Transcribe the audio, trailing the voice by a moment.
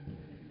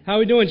How are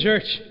we doing,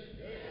 church?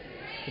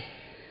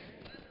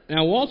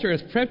 Now, Walter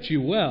has prepped you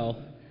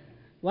well.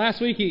 Last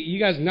week, you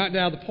guys knocked it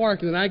out of the park,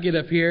 and then I get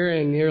up here,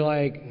 and you're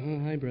like, oh,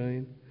 hi,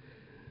 Brian.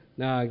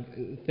 Now,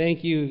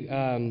 thank you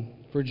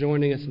for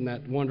joining us in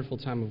that wonderful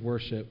time of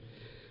worship.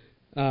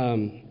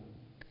 I've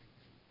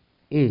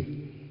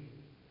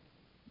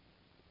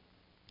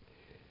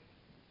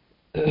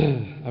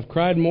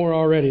cried more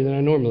already than I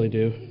normally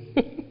do.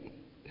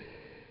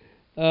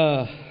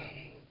 God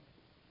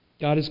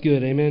is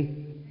good,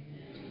 amen?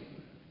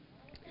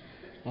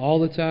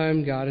 All the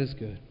time, God is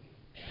good.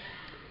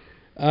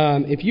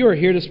 If you are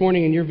here this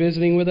morning and you're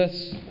visiting with us,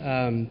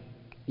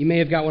 you may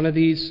have got one of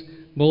these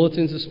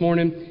bulletins this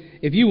morning.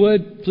 If you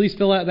would, please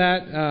fill out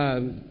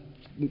that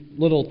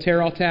little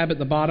tear-off tab at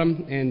the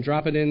bottom and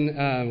drop it in.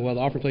 The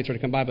offering plate's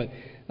already come by, but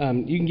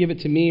you can give it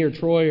to me or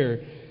Troy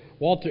or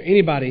Walter,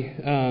 anybody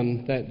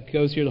that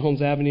goes here to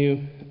Holmes Avenue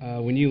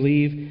when you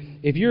leave.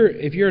 If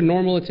you're a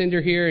normal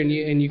attender here and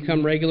you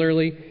come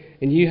regularly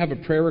and you have a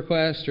prayer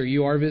request or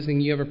you are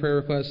visiting, you have a prayer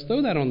request,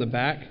 throw that on the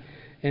back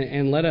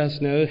and let us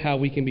know how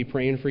we can be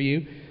praying for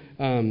you.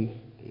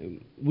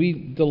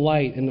 We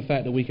delight in the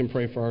fact that we can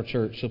pray for our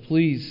church, so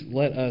please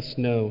let us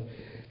know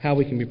how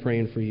we can be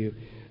praying for you.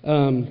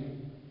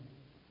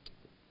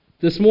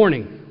 This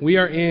morning, we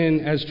are in,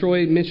 as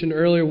Troy mentioned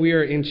earlier, we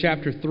are in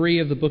chapter 3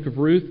 of the book of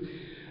Ruth.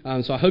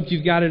 So I hope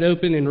you've got it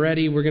open and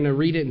ready. We're going to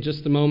read it in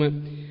just a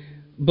moment.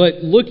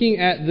 But looking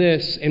at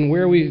this and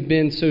where we've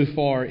been so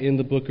far in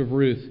the book of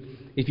Ruth,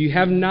 if you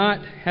have not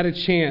had a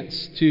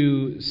chance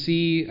to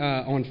see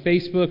on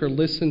Facebook or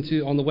listen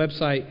to on the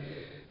website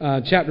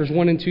chapters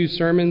 1 and 2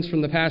 sermons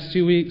from the past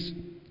 2 weeks,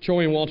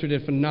 Troy and Walter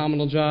did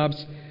phenomenal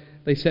jobs.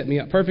 They set me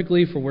up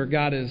perfectly for where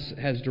God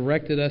has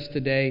directed us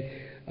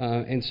today.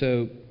 And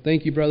so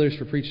thank you, brothers,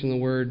 for preaching the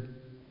word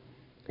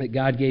that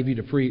God gave you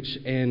to preach.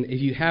 And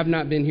if you have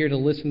not been here to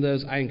listen to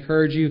those, I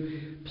encourage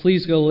you,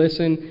 please go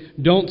listen.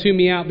 Don't tune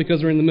me out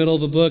because we're in the middle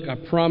of a book. I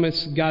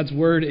promise God's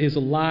word is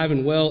alive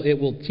and well. It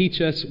will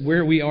teach us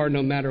where we are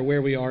no matter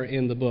where we are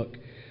in the book.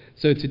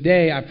 So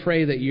today I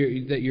pray that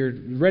you're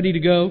ready to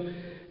go,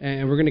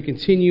 and we're going to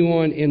continue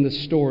on in the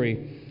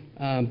story.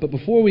 But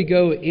before we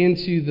go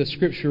into the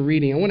scripture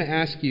reading, I want to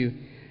ask you,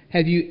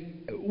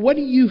 what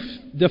do you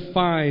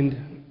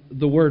define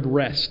the word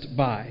rest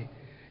by?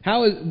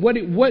 What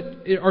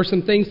are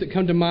some things that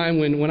come to mind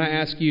when I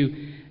ask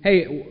you,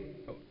 hey,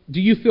 do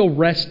you feel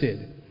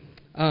rested?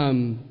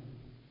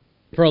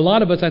 For a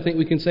lot of us, I think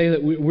we can say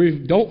that we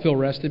don't feel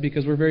rested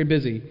because we're very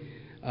busy.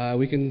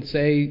 We can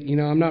say,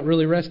 I'm not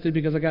really rested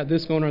because I got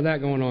this going or that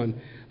going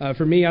on.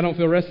 For me, I don't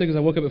feel rested because I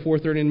woke up at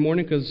 4:30 in the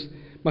morning because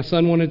my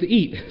son wanted to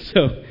eat.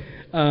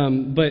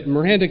 But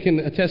Miranda can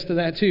attest to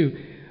that too.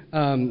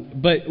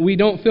 But we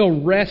don't feel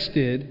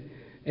rested.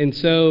 And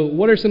so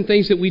what are some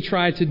things that we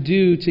try to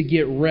do to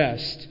get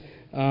rest?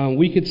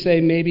 We could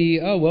say maybe,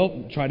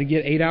 try to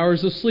get 8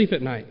 hours of sleep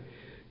at night.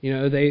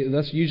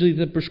 That's usually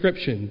the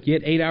prescription.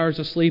 Get 8 hours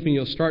of sleep and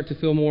you'll start to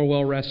feel more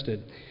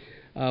well-rested.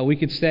 We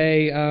could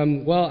say,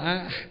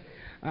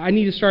 I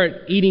need to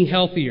start eating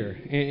healthier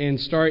and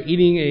start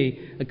eating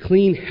a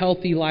clean,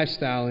 healthy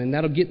lifestyle, and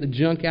that'll get the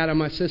junk out of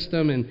my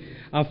system, and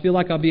I'll feel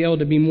like I'll be able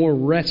to be more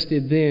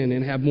rested then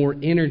and have more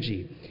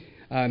energy.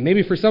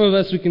 Maybe for some of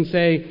us, we can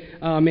say,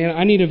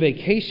 I need a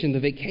vacation.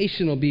 The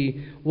vacation will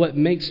be what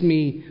makes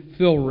me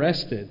feel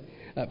rested.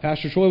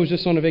 Pastor Troy was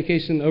just on a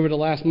vacation over the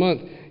last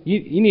month.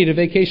 You need a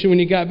vacation when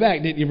you got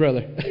back, didn't you,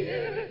 brother?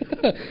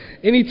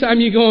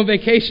 Anytime you go on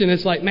vacation,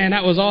 it's like, man,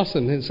 that was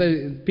awesome. And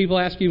so people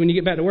ask you when you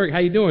get back to work, how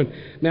you doing?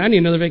 Man, I need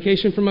another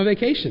vacation from my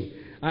vacation.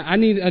 I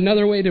need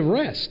another way to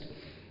rest.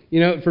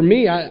 For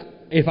me,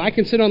 if I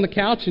can sit on the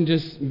couch and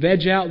just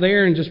veg out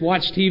there and just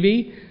watch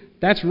TV,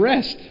 that's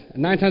rest.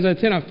 9 times out of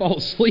 10, I fall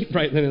asleep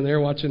right then and there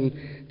watching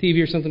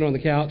TV or something on the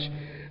couch.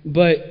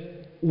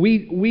 But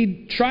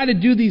we try to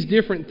do these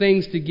different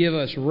things to give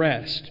us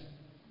rest.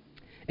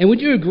 And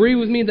would you agree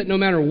with me that no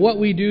matter what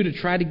we do to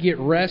try to get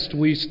rest,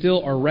 we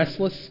still are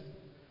restless?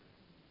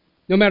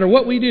 No matter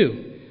what we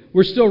do,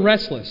 we're still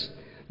restless.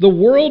 The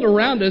world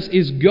around us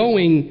is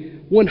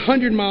going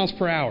 100 miles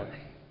per hour.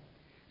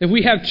 If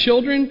we have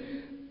children,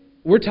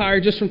 we're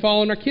tired just from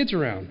following our kids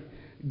around.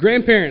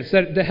 Grandparents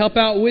that help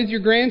out with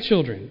your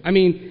grandchildren.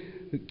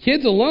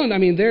 Kids alone,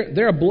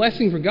 they're a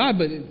blessing for God,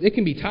 but it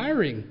can be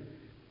tiring.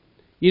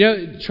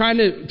 Trying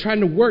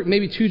to work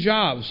maybe 2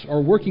 jobs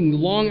or working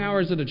long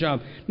hours at a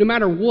job. No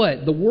matter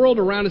what, the world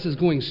around us is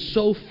going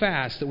so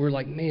fast that we're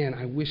like, man,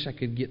 I wish I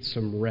could get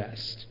some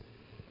rest.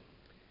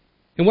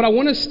 And what I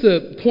want us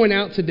to point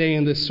out today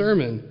in this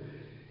sermon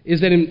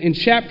is that in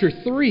chapter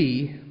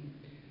 3,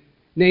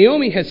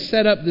 Naomi has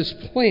set up this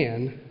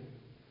plan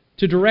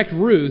to direct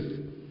Ruth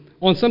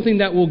on something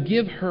that will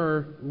give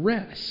her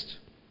rest.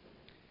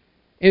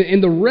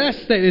 And the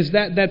rest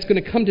that's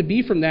going to come to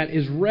be from that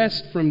is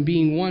rest from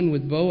being one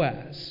with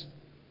Boaz.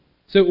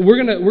 So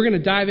we're gonna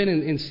dive in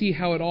and see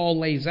how it all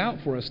lays out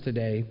for us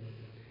today.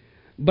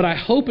 But I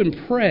hope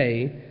and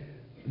pray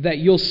that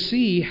you'll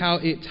see how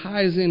it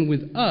ties in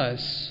with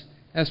us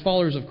as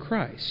followers of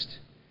Christ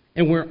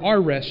and where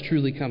our rest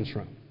truly comes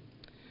from.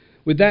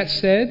 With that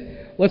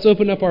said, let's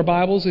open up our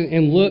Bibles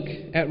and look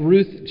at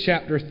Ruth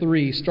chapter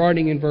 3,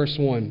 starting in verse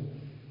 1.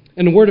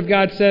 And the Word of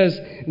God says,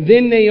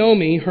 "Then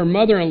Naomi, her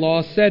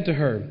mother-in-law, said to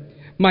her,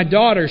 'My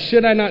daughter,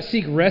 should I not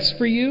seek rest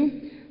for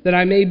you, that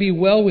it may be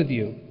well with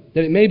you?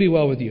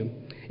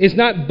 Is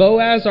not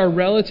Boaz our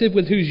relative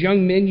with whose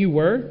young women you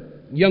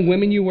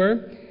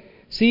were?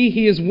 See,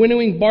 he is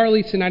winnowing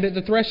barley tonight at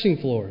the threshing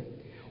floor.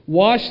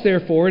 Wash,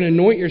 therefore, and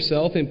anoint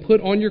yourself, and put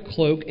on your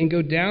cloak, and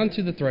go down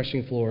to the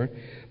threshing floor.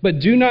 But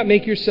do not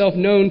make yourself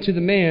known to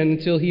the man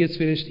until he has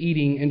finished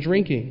eating and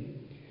drinking.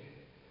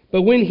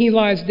 But when he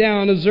lies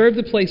down, observe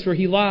the place where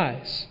he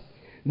lies.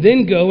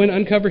 Then go and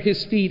uncover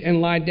his feet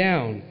and lie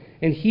down,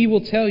 and he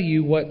will tell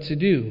you what to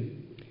do.'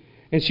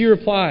 And she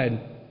replied,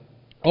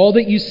 'All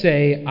that you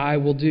say, I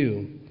will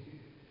do.'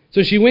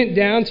 So she went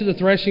down to the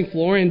threshing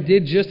floor and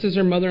did just as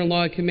her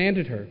mother-in-law had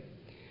commanded her.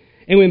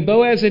 And when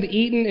Boaz had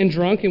eaten and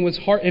drunk and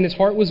his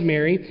heart was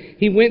merry,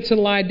 he went to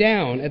lie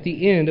down at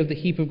the end of the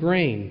heap of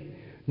grain.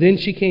 Then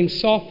she came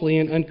softly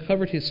and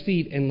uncovered his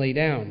feet and lay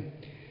down.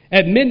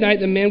 At midnight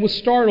the man was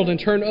startled and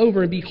turned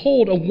over, and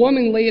behold, a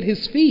woman lay at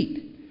his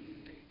feet.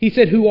 He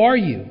said, 'Who are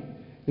you?'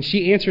 And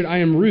she answered, 'I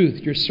am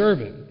Ruth, your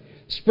servant.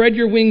 Spread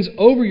your wings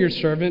over your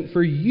servant,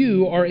 for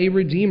you are a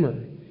redeemer.'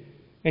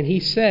 And he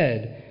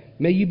said,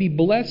 'May you be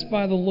blessed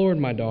by the Lord,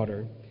 my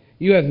daughter.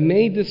 You have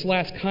made this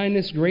last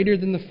kindness greater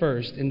than the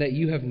first, in that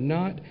you have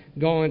not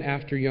gone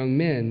after young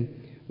men,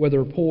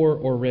 whether poor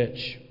or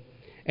rich.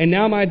 And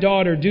now, my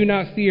daughter, do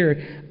not fear.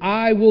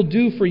 I will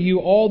do for you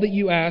all that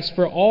you ask,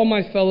 for all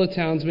my fellow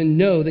townsmen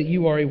know that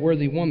you are a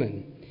worthy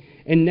woman.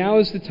 And now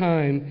is the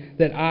time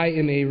that I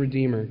am a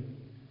redeemer.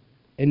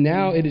 And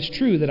now it is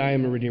true that I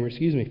am a redeemer,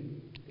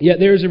 Yet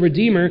there is a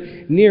redeemer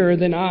nearer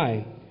than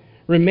I.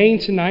 Remain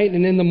tonight,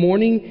 and in the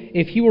morning,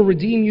 if he will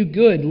redeem you,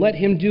 good, let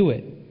him do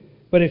it.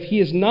 But if he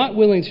is not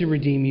willing to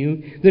redeem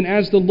you, then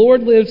as the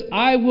Lord lives,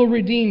 I will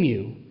redeem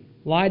you.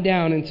 Lie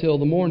down until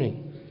the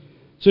morning.'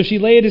 So she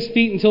lay at his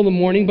feet until the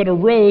morning, but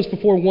arose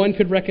before one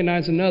could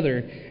recognize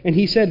another. And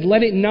he said,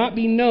 'Let it not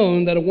be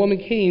known that a woman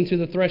came to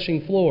the threshing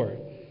floor.'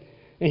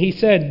 And he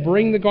said,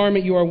 'Bring the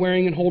garment you are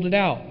wearing and hold it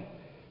out.'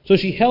 So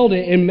she held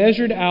it and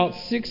measured out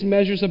 6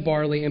 measures of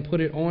barley and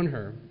put it on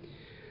her.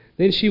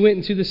 Then she went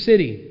into the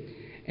city.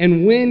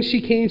 And when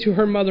she came to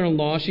her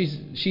mother-in-law,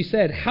 she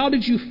said, 'How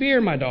did you fare,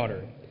 my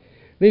daughter?'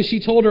 Then she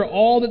told her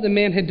all that the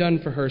man had done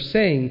for her,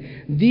 saying,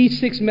 'These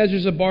 6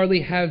 measures of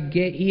barley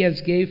he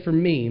has gave for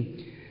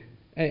me.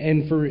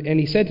 And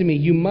he said to me,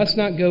 you must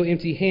not go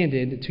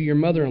empty-handed to your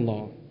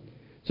mother-in-law.'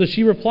 So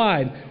she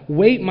replied,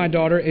 'Wait, my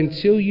daughter,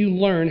 until you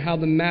learn how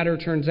the matter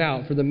turns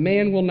out, for the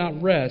man will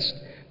not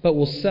rest, but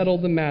will settle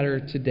the matter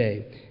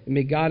today.' And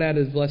may God add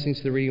his blessings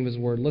to the reading of his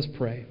word. Let's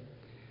pray.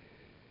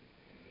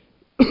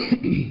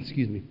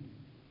 Excuse me.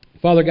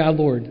 Father God,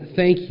 Lord,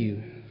 thank you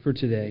for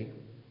today.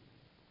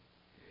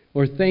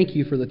 Lord, thank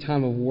you for the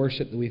time of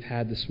worship that we've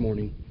had this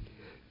morning,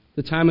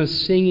 the time of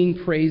singing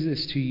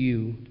praises to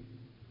you.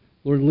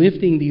 Lord,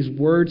 lifting these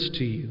words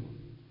to you,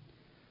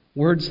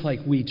 words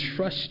like we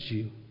trust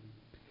you.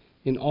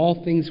 In all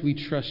things we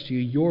trust you.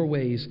 Your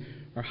ways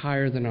are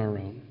higher than our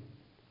own.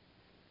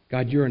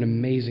 God, you're an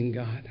amazing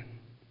God.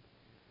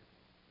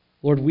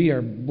 Lord, we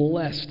are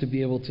blessed to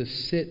be able to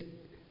sit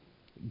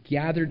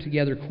gathered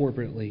together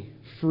corporately,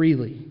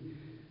 freely,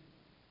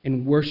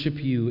 and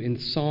worship you in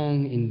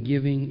song, in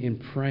giving, in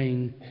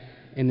praying,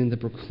 and in the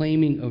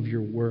proclaiming of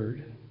your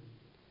word.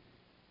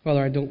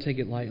 Father, I don't take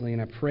it lightly, and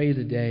I pray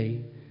today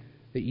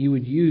that you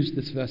would use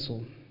this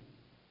vessel.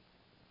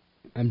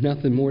 I'm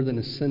nothing more than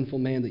a sinful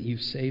man that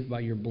you've saved by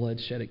your blood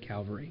shed at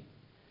Calvary.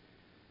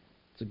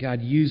 So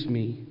God, use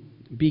me.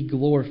 Be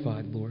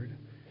glorified, Lord.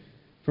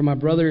 For my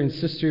brothers and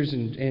sisters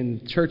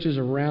and churches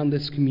around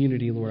this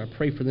community, Lord, I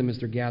pray for them as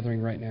they're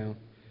gathering right now.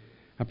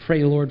 I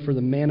pray, Lord, for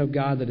the man of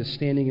God that is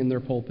standing in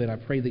their pulpit. I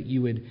pray that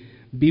you would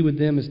be with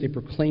them as they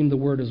proclaim the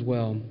word as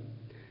well.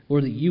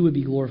 Lord, that you would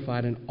be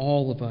glorified, and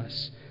all of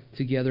us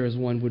together as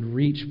one would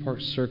reach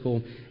Park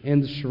Circle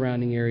and the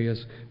surrounding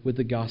areas with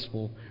the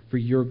gospel for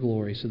your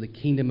glory, so the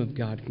kingdom of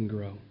God can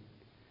grow.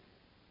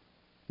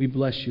 We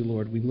bless you,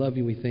 Lord. We love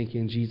you. We thank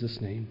you in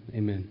Jesus' name.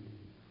 Amen.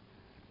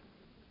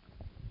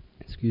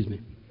 Excuse me.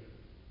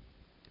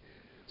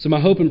 So my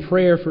hope and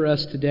prayer for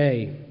us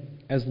today,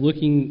 as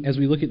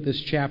we look at this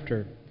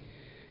chapter,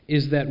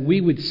 is that we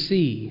would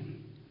see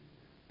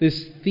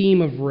this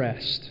theme of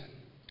rest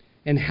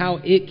and how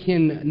it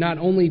can not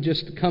only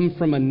just come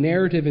from a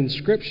narrative in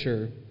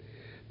Scripture,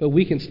 but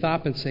we can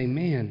stop and say,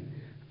 man,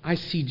 I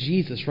see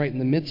Jesus right in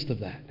the midst of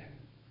that.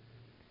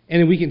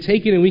 And we can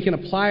take it and we can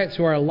apply it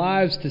to our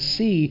lives to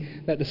see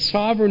that the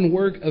sovereign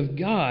work of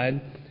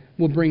God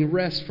will bring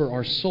rest for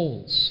our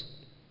souls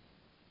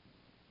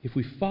if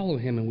we follow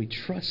him and we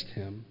trust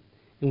him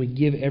and we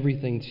give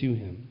everything to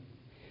him.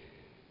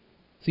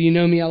 So you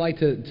know me, I like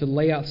to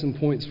lay out some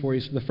points for you.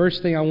 So the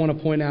first thing I want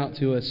to point out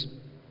to us,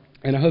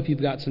 and I hope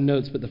you've got some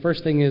notes, but the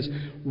first thing is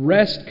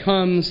rest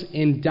comes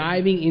in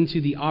diving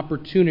into the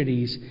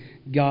opportunities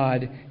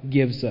God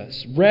gives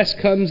us. Rest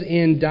comes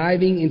in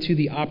diving into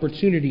the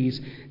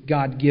opportunities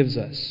God gives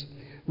us.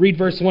 Read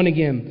verse 1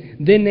 again.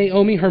 Then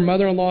Naomi, her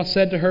mother-in-law,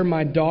 said to her,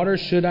 "My daughter,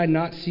 should I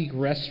not seek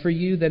rest for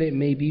you, that it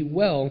may be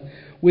well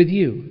with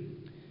you?"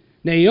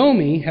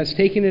 Naomi has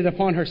taken it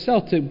upon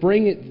herself to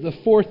bring it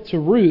forth to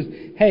Ruth.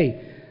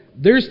 Hey,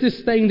 there's this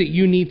thing that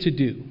you need to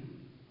do.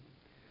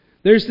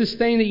 There's this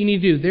thing that you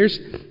need to do.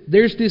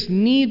 There's this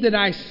need that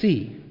I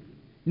see.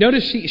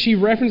 Notice she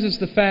references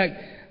the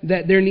fact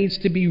that there needs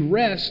to be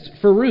rest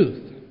for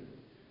Ruth.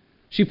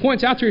 She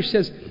points out to her, she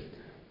says,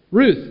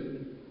 "Ruth,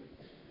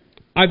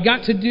 I've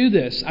got to do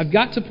this. I've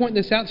got to point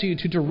this out to you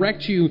to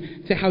direct you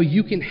to how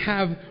you can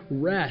have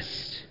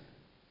rest."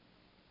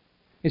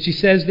 And she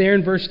says there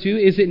in verse 2,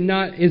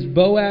 is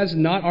Boaz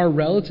not our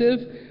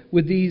relative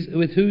with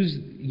whose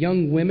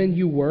young women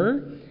you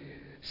were?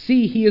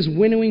 See, he is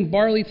winnowing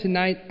barley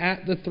tonight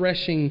at the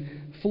threshing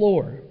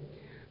floor.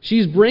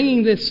 She's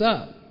bringing this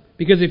up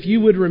because if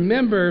you would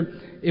remember,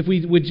 if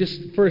we would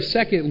just for a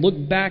second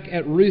look back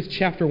at Ruth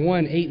chapter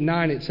 1, 8 and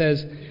 9, it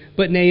says,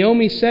 "But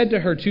Naomi said to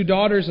her two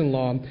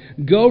daughters-in-law,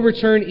 'Go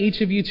return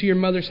each of you to your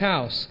mother's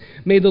house.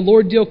 May the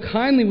Lord deal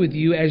kindly with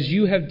you as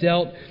you have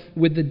dealt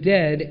with the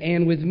dead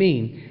and with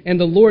me. And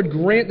the Lord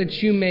grant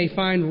that you may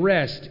find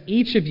rest,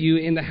 each of you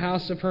in the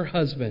house of her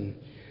husband.'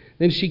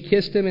 Then she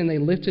kissed him, and they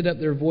lifted up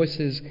their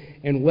voices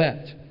and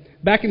wept."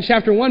 Back in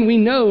chapter 1, we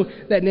know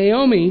that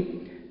Naomi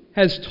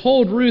has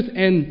told Ruth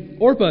and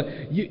Orpah,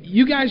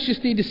 you guys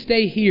just need to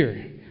stay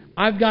here.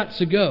 I've got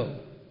to go.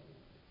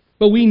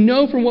 But we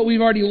know from what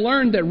we've already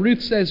learned that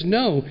Ruth says,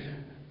 "No,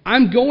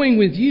 I'm going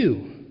with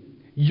you.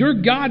 Your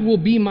God will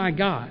be my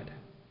God."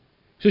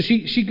 So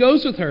she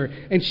goes with her,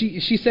 and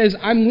she says,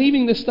 "I'm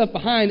leaving this stuff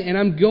behind, and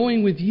I'm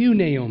going with you,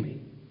 Naomi."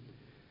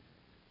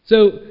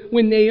 So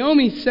when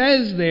Naomi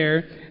says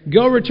there,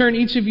 "Go return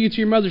each of you to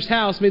your mother's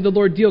house, may the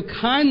Lord deal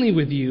kindly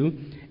with you,"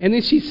 and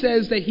then she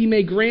says that he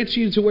may grant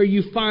you to where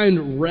you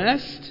find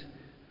rest,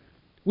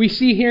 we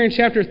see here in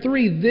chapter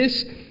 3,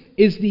 this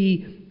is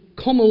the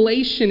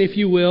culmination, if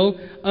you will,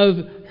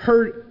 of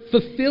her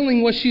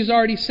fulfilling what she's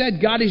already said.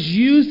 God is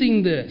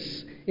using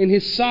this in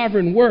his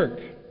sovereign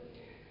work.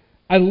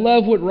 I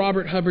love what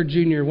Robert Hubbard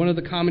Jr., one of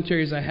the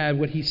commentaries I had,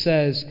 what he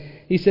says.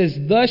 He says,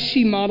 "Thus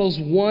she models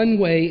one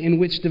way in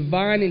which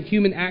divine and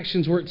human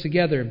actions work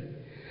together.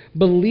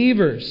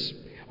 Believers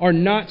are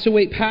not to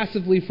wait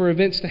passively for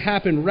events to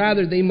happen.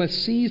 Rather, they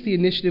must seize the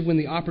initiative when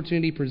the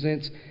opportunity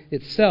presents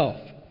itself.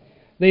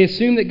 They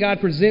assume that God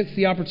presents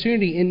the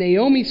opportunity. In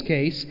Naomi's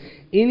case,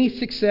 any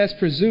success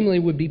presumably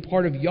would be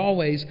part of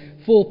Yahweh's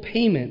full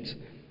payment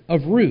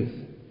of Ruth.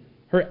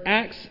 Her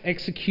acts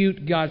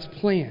execute God's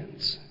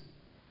plans."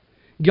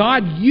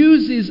 God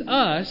uses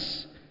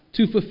us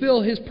to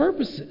fulfill his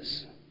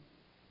purposes.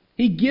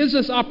 He gives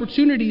us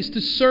opportunities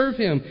to serve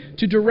him,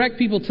 to direct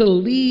people, to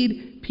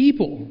lead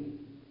people.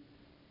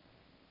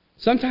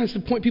 Sometimes to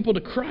point people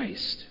to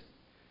Christ,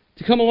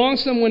 to come along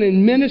someone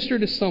and minister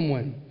to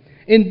someone.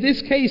 In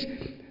this case,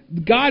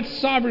 God's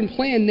sovereign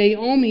plan,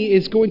 Naomi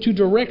is going to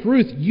direct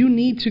Ruth. You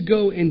need to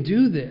go and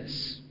do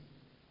this.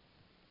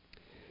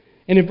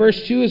 And in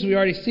verse 2, as we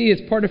already see,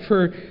 it's part of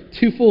her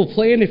twofold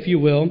plan, if you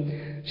will.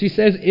 She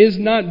says, "Is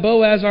not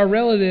Boaz our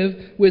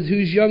relative with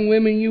whose young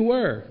women you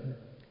were?"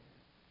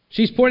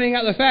 She's pointing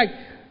out the fact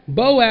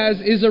Boaz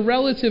is a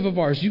relative of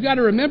ours. You got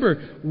to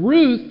remember,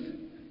 Ruth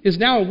is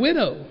now a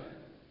widow.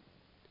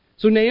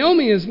 So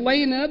Naomi is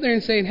laying out there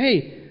and saying,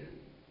 "Hey,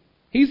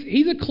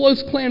 he's a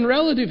close clan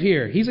relative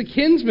here. He's a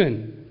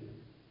kinsman.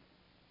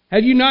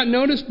 Have you not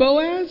noticed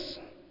Boaz?"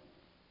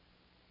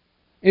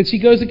 And she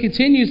goes and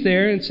continues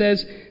there and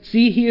says,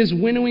 "See, he is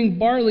winnowing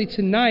barley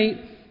tonight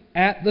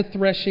at the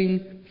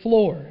threshing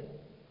floor."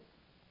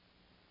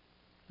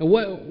 Now,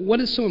 what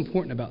is so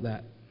important about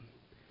that?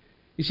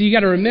 You see, you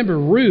got to remember,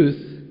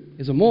 Ruth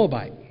is a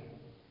Moabite,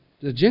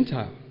 is a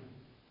Gentile.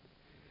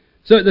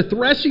 So at the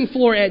threshing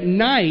floor at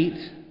night,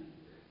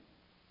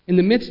 in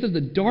the midst of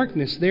the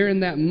darkness, there in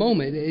that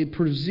moment,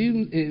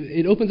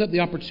 it opens up the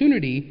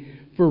opportunity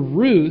for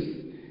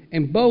Ruth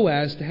and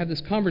Boaz to have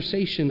this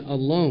conversation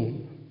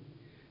alone,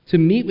 to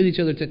meet with each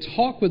other, to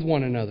talk with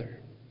one another.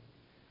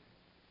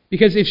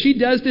 Because if she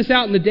does this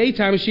out in the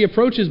daytime, and she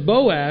approaches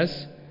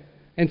Boaz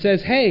and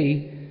says,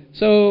 "Hey,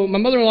 so my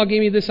mother-in-law gave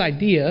me this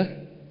idea,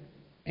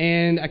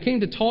 and I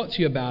came to talk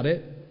to you about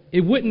it," it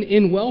wouldn't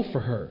end well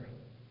for her.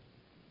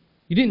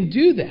 You didn't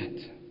do that.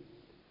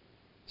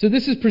 So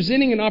this is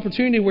presenting an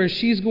opportunity where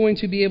she's going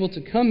to be able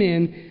to come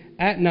in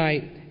at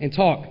night and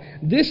talk.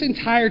 This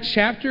entire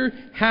chapter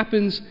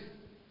happens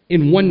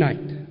in one night.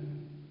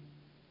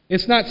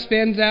 It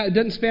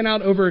doesn't span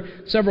out over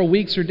several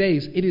weeks or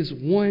days. It is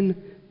one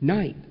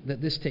night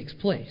that this takes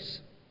place.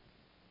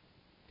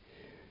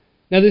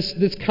 Now,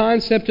 this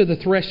concept of the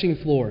threshing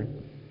floor,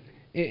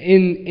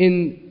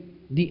 in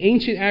the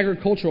ancient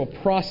agricultural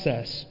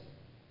process,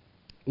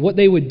 what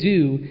they would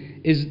do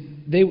is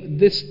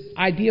this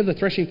idea of the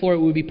threshing floor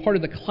would be part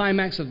of the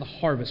climax of the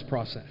harvest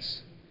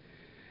process.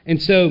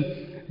 And so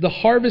the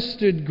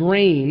harvested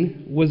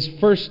grain was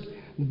first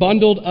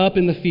bundled up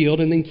in the field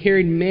and then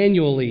carried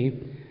manually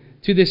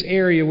to this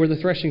area where the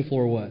threshing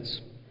floor was.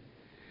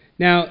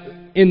 Now,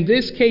 in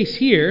this case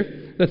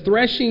here,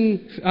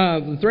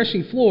 the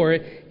threshing floor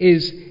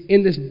is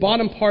in this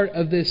bottom part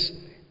of this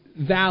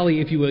valley,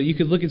 if you will. You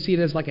could look and see it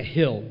as like a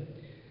hill.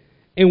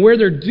 And where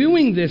they're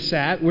doing this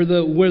at, where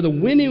the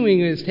winnowing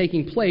is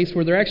taking place,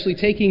 where they're actually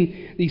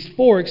taking these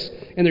forks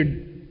and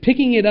they're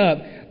picking it up,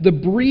 the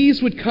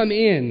breeze would come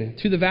in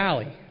to the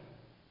valley.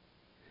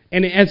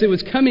 And as it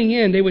was coming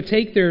in, they would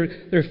take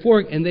their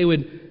fork and they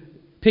would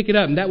pick it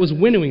up. And that was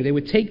winnowing. They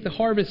would take the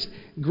harvest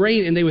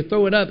grain and they would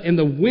throw it up, and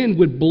the wind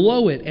would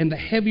blow it, and the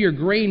heavier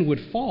grain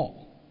would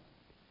fall.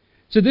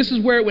 So this is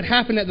where it would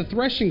happen at the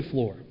threshing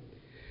floor.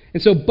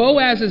 And so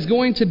Boaz is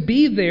going to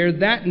be there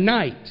that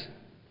night.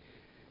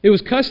 It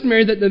was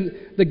customary that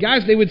the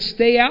guys, they would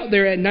stay out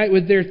there at night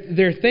with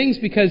their things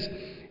because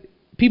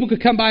people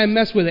could come by and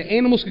mess with it.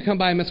 Animals could come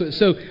by and mess with it.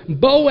 So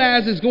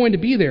Boaz is going to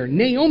be there.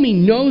 Naomi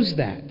knows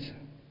that.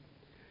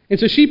 And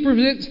so she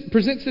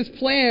presents this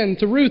plan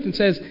to Ruth and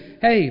says,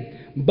 hey,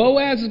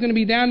 Boaz is going to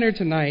be down there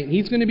tonight, and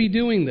he's going to be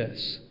doing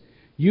this.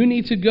 You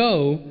need to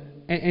go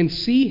and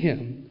see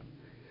him.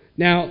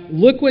 Now,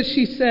 look what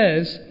she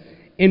says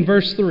in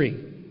verse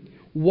 3.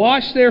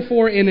 Wash,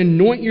 therefore, and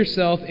anoint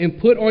yourself, and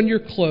put on your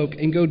cloak,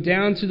 and go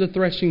down to the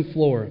threshing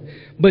floor.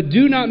 But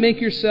do not make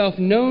yourself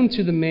known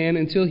to the man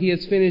until he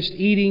has finished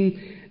eating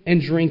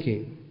and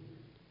drinking.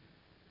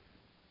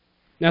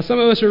 Now, some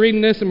of us are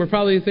reading this, and we're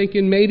probably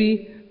thinking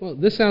maybe, well,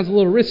 this sounds a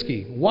little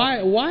risky.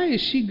 Why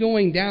is she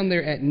going down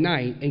there at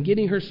night and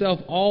getting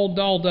herself all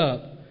dolled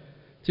up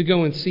to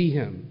go and see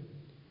him?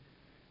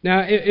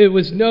 Now, it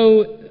was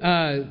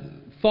no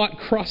thought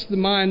crossed the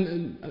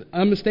mind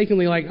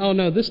unmistakably like, oh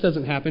no, this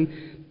doesn't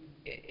happen.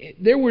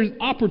 There were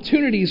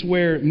opportunities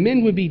where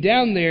men would be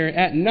down there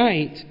at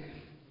night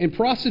and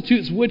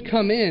prostitutes would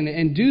come in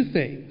and do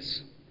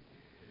things.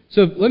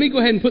 So let me go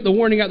ahead and put the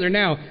warning out there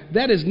now.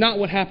 That is not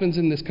what happens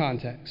in this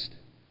context.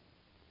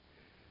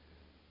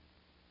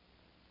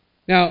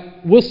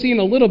 Now, we'll see in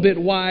a little bit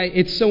why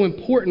it's so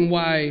important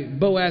why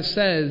Boaz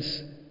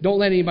says, don't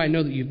let anybody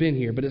know that you've been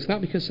here. But it's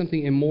not because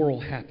something immoral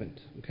happened,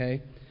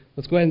 okay?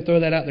 Let's go ahead and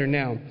throw that out there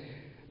now.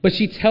 But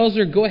she tells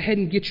her, go ahead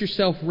and get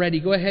yourself ready.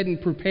 Go ahead and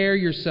prepare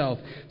yourself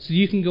so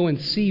you can go and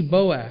see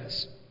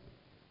Boaz.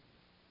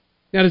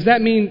 Now, does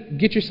that mean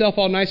get yourself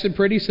all nice and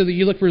pretty so that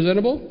you look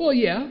presentable? Well,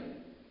 yeah.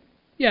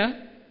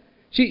 Yeah.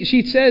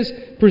 She says,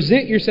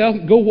 present yourself,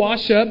 go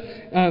wash up,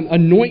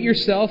 anoint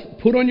yourself,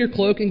 put on your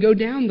cloak, and go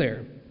down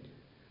there.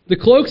 The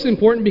cloak's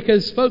important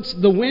because, folks,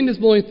 the wind is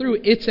blowing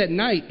through. It's at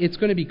night. It's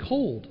going to be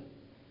cold.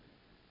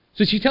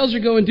 So she tells her,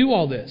 go and do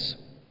all this.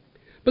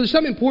 But there's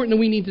something important that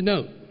we need to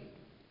note.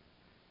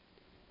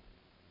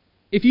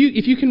 If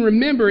you can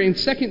remember in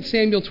 2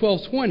 Samuel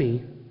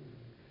 12:20,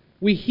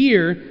 we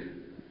hear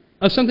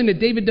of something that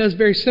David does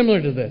very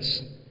similar to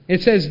this.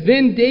 It says,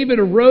 then David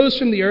arose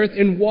from the earth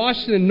and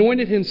washed and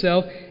anointed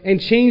himself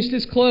and changed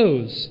his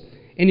clothes.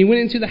 And he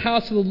went into the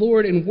house of the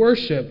Lord and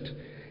worshipped.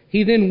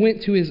 He then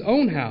went to his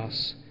own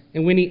house.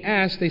 And when he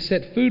asked, they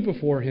set food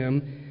before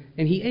him,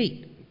 and he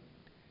ate.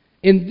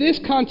 In this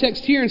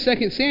context here in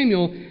 2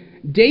 Samuel,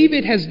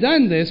 David has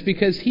done this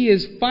because he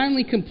has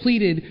finally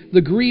completed the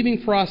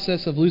grieving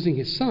process of losing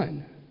his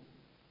son.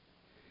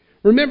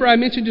 Remember, I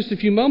mentioned just a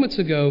few moments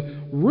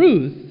ago,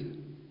 Ruth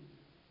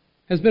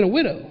has been a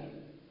widow.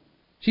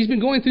 She's been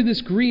going through this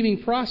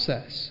grieving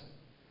process.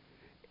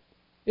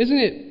 Isn't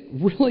it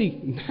really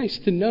nice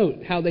to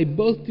note how they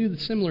both do the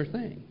similar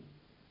thing?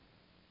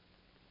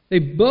 They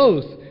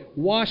both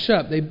wash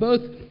up. They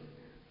both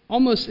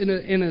almost in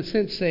a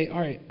sense say, all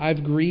right,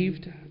 I've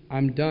grieved.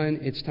 I'm done.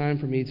 It's time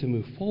for me to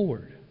move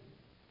forward.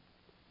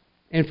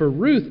 And for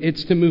Ruth,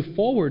 it's to move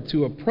forward,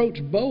 to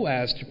approach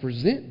Boaz, to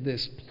present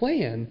this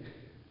plan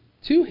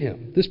to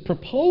him, this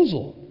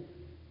proposal.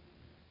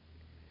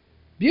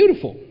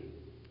 Beautiful.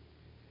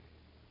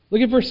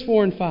 Look at verse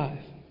 4 and 5.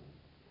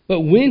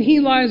 But when he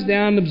lies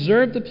down,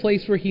 observe the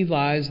place where he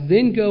lies,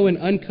 then go and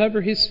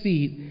uncover his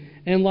feet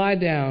and lie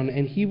down,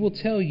 and he will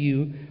tell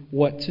you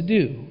what to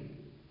do.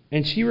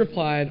 And she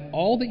replied,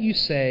 all that you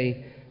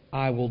say,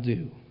 I will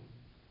do.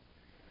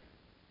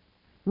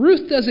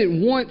 Ruth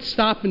doesn't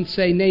stop and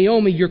say,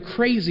 Naomi, you're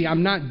crazy.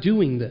 I'm not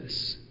doing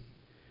this.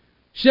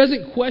 She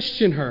doesn't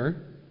question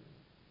her.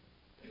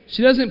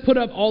 She doesn't put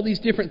up all these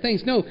different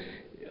things. No,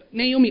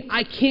 Naomi,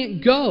 I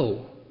can't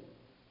go.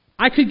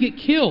 I could get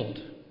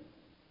killed.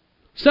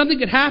 Something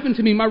could happen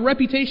to me. My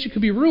reputation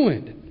could be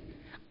ruined.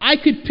 I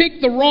could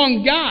pick the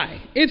wrong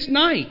guy. It's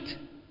night.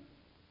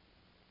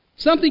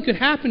 Something could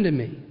happen to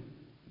me.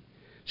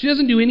 She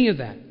doesn't do any of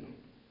that.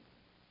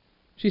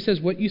 She says,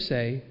 what you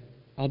say,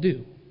 I'll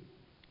do.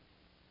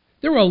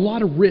 There were a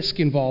lot of risk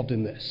involved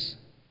in this.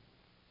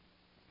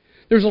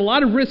 There's a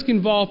lot of risk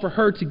involved for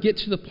her to get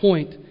to the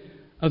point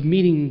of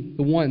meeting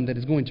the one that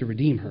is going to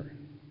redeem her.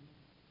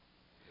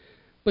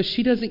 But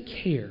she doesn't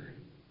care.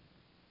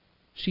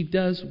 She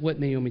does what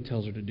Naomi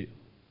tells her to do.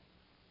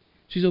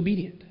 She's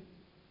obedient.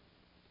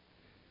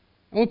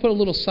 I want to put a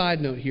little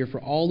side note here for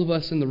all of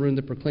us in the room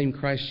that proclaim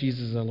Christ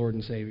Jesus as our Lord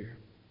and Savior.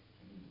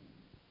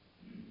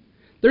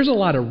 There's a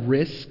lot of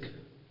risk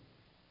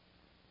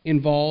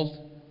involved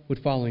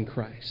with following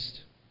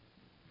Christ.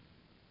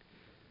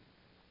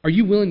 Are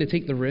you willing to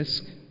take the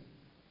risk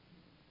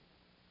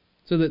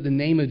so that the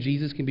name of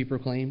Jesus can be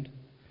proclaimed?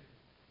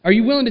 Are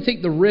you willing to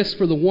take the risk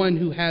for the one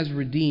who has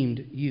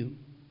redeemed you?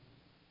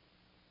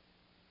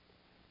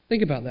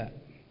 Think about that.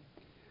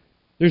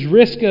 There's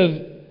risk of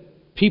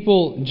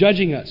people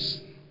judging us.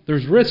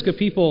 There's risk of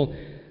people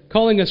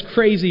calling us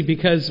crazy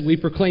because we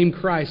proclaim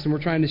Christ and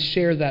we're trying to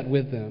share that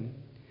with them.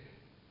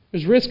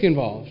 There's risk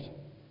involved.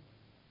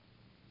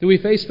 Do we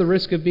face the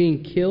risk of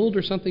being killed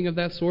or something of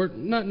that sort?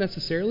 Not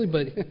necessarily,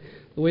 but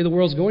the way the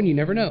world's going, you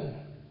never know.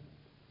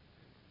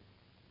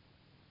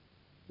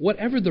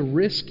 Whatever the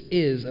risk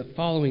is of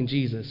following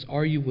Jesus,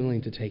 are you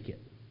willing to take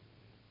it?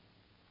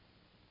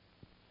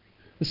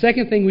 The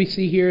second thing we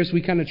see here as we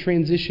kind of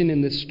transition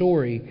in this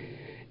story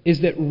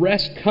is that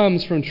rest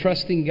comes from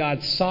trusting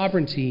God's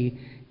sovereignty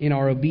in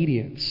our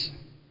obedience.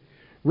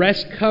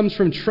 Rest comes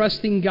from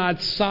trusting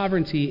God's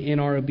sovereignty in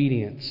our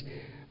obedience.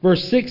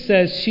 Verse 6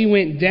 says, she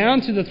went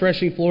down to the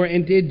threshing floor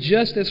and did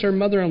just as her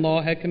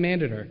mother-in-law had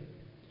commanded her.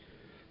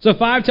 So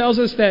 5 tells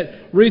us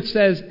that Ruth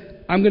says,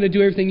 I'm going to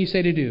do everything you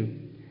say to do.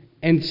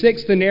 And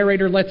 6, the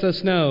narrator lets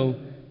us know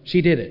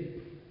she did it.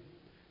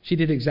 She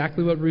did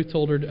exactly what Naomi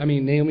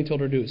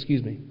told her to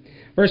do,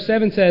 Verse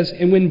 7 says,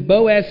 and when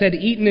Boaz had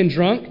eaten and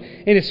drunk,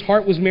 and his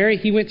heart was merry,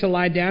 he went to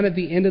lie down at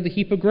the end of the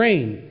heap of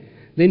grain.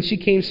 Then she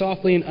came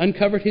softly and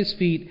uncovered his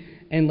feet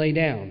and lay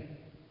down.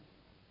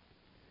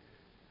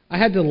 I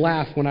had to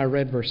laugh when I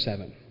read verse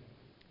 7.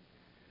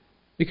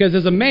 Because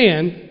as a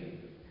man,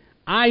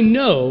 I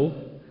know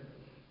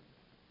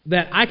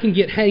that I can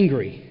get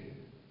hangry.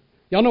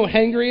 Y'all know what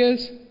hangry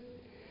is?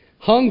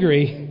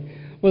 Hungry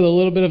with a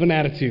little bit of an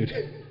attitude.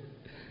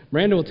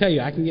 Miranda will tell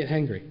you, I can get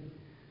hangry.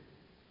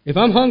 If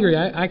I'm hungry,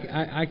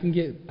 I can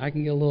get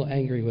a little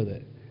angry with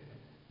it.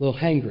 A little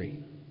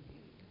hangry.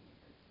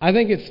 I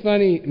think it's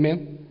funny,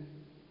 ma'am?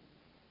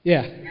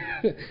 Yeah.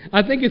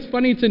 I think it's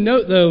funny to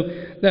note, though,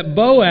 that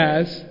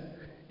Boaz,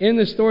 in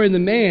the story of the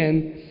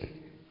man,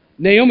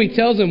 Naomi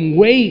tells him,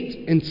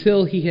 wait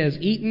until he has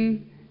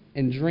eaten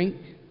and drank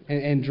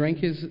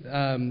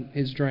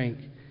his drink,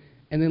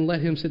 and then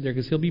let him sit there,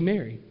 because he'll be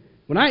merry.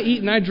 When I eat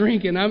and I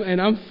drink and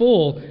I'm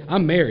full,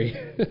 I'm merry.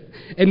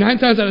 And 9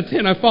 times out of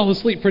 10, I fall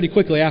asleep pretty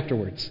quickly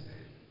afterwards.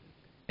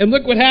 And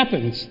look what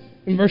happens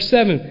in verse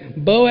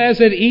 7. Boaz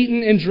had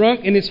eaten and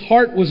drunk, and his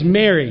heart was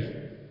merry.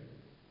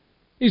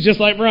 He's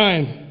just like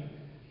Brian.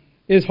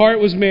 His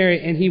heart was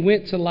merry, and he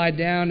went to lie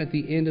down at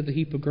the end of the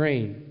heap of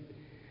grain.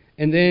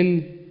 And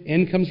then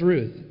in comes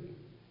Ruth.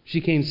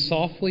 She came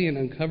softly and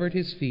uncovered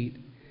his feet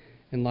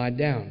and lied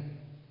down.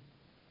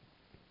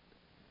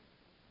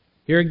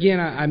 Here again,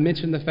 I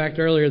mentioned the fact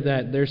earlier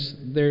that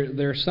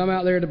there are some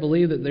out there to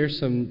believe that there's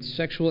some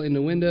sexual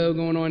innuendo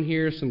going on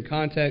here, some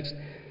context.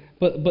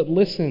 But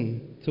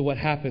listen to what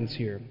happens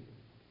here.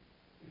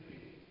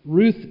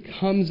 Ruth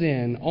comes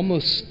in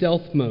almost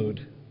stealth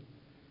mode,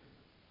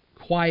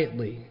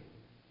 quietly,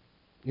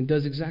 and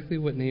does exactly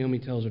what Naomi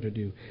tells her to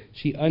do.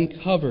 She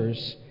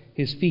uncovers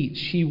his feet.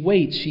 She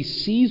waits. She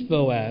sees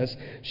Boaz.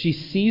 She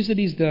sees that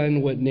he's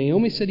done what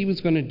Naomi said he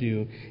was going to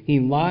do. He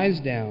lies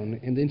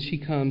down, and then she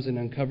comes and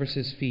uncovers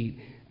his feet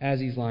as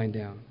he's lying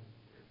down.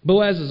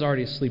 Boaz is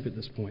already asleep at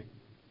this point.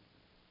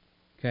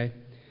 Okay?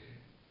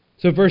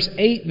 So verse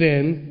 8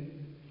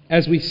 then,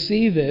 as we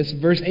see this,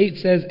 verse 8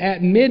 says,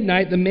 at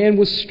midnight the man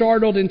was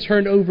startled and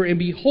turned over, and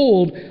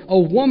behold, a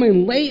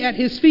woman lay at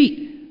his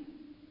feet.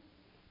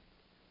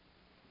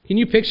 Can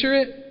you picture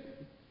it?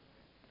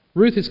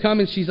 Ruth has come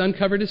and she's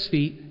uncovered his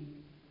feet.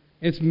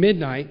 It's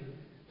midnight.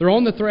 They're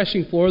on the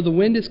threshing floor. The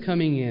wind is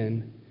coming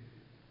in.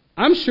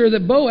 I'm sure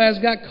that Boaz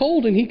got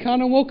cold and he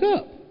kind of woke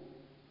up.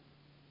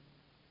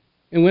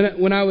 And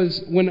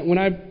when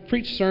I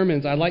preach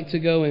sermons, I like to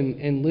go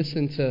and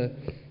listen to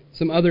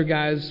some other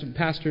guys,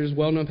 pastors,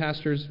 well-known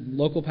pastors,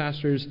 local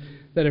pastors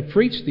that have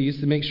preached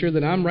these to make sure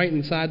that I'm right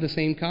inside the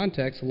same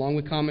context, along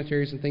with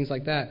commentaries and things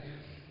like that.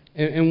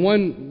 And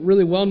one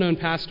really well-known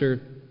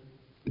pastor,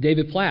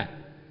 David Platt.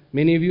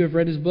 Many of you have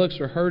read his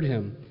books or heard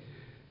him.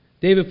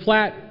 David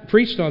Platt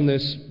preached on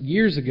this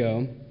years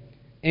ago,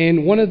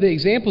 and one of the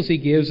examples he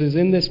gives is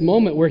in this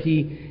moment where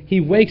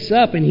he wakes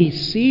up and he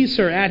sees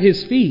her at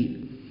his feet.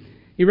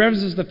 He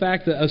references the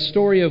fact that a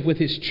story of with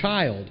his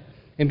child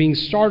and being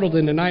startled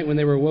in the night when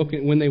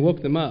they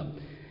woke them up.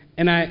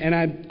 And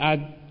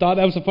I thought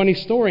that was a funny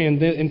story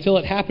until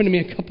it happened to me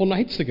a couple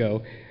nights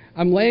ago.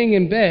 I'm laying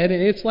in bed,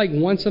 and it's like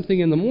 1 something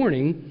in the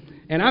morning,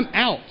 and I'm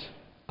out.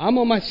 I'm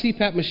on my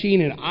CPAP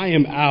machine, and I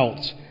am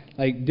out,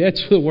 like dead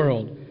to the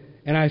world.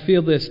 And I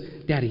feel this,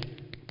 Daddy,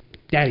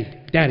 Daddy,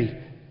 Daddy.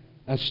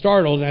 I'm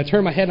startled, and I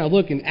turn my head, and I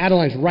look, and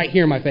Adeline's right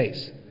here in my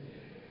face.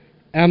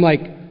 And I'm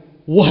like,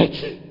 what?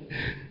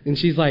 And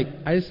she's like,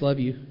 I just love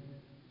you.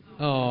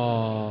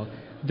 Oh,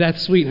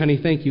 that's sweet, honey.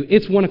 Thank you.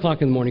 It's 1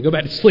 o'clock in the morning. Go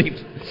back to sleep.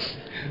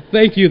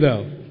 Thank you,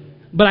 though.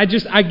 But I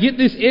get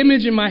this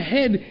image in my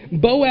head.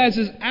 Boaz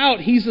is out.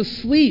 He's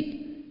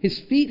asleep. His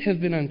feet have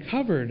been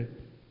uncovered.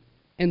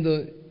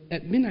 And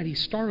at midnight,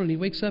 he's startled, and he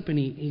wakes up, and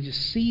he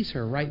just sees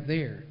her right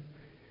there.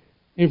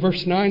 And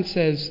verse 9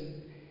 says,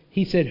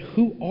 he said,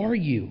 who are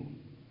you?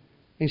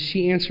 And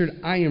she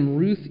answered, I am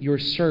Ruth, your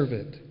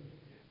servant.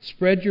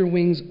 Spread your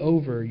wings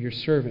over your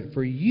servant,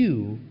 for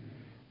you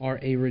are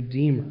a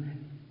redeemer.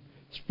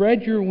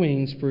 Spread your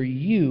wings, for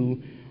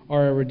you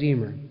are a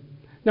redeemer.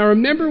 Now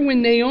remember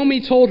when Naomi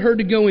told her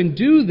to go and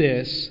do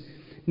this,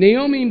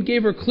 Naomi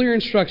gave her clear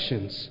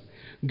instructions.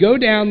 Go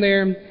down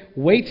there,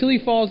 wait till he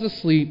falls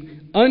asleep,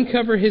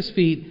 uncover his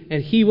feet,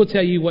 and he will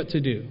tell you what to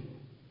do.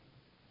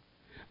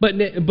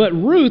 But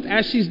Ruth,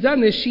 as she's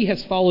done this, she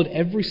has followed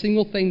every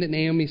single thing that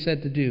Naomi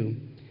said to do.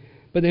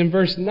 But then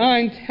verse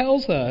 9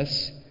 tells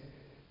us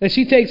that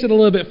she takes it a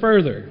little bit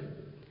further.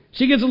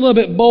 She gets a little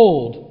bit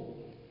bold.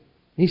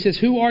 He says,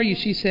 who are you?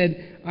 She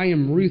said, I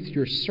am Ruth,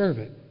 your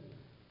servant.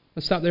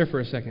 Let's stop there for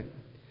a second.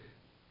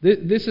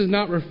 This is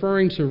not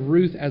referring to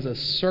Ruth as a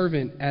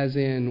servant, as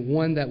in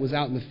one that was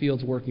out in the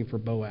fields working for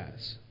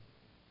Boaz,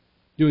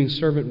 doing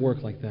servant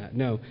work like that.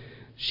 No,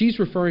 she's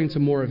referring to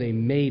more of a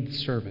maid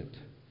servant.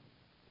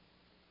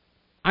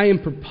 I am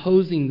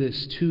proposing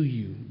this to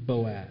you,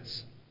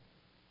 Boaz.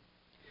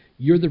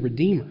 You're the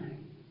Redeemer.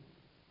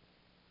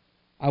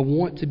 I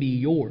want to be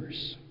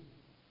yours.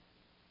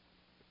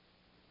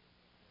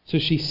 So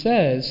she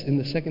says in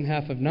the second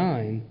half of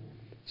 9,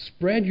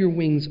 spread your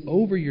wings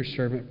over your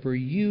servant, for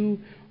you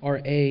are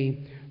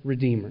a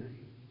redeemer.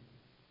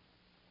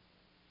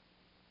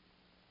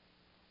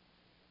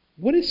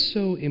 What is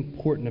so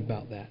important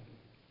about that?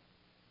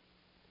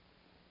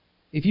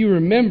 If you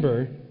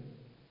remember,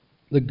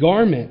 the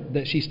garment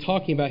that she's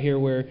talking about here,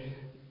 where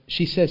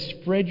she says,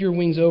 spread your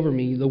wings over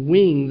me, the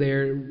wing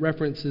there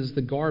references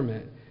the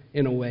garment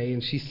in a way,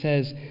 and she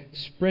says,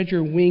 spread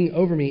your wing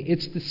over me.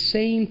 It's the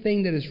same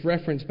thing that is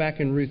referenced back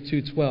in Ruth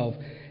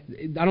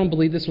 2:12. I don't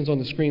believe this one's on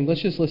the screen.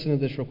 Let's just listen to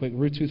this real quick.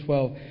 Ruth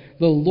 2:12.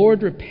 The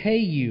Lord repay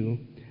you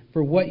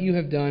for what you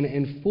have done,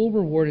 and full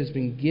reward has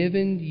been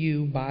given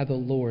you by the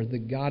Lord, the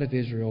God of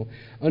Israel,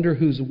 under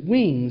whose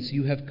wings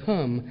you have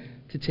come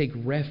to take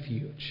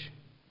refuge.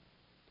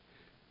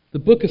 The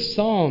book of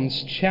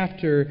Psalms,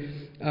 chapter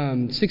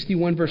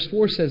 61, verse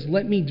 4 says,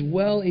 let me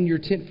dwell in your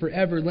tent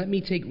forever. Let me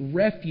take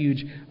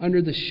refuge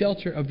under the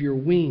shelter of your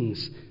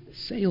wings.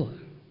 Selah.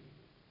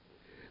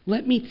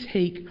 Let me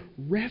take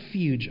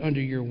refuge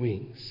under your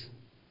wings.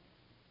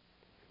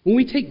 When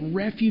we take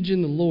refuge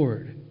in the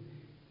Lord,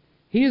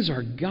 He is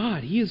our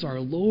God. He is our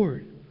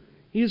Lord.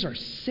 He is our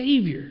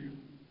Savior.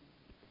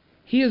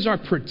 He is our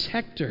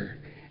protector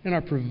and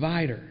our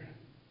provider.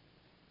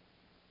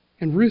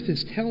 And Ruth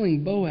is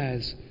telling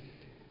Boaz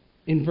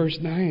in verse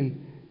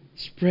 9,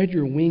 spread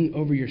your wing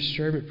over your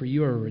servant, for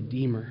you are a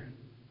redeemer.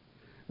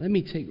 Let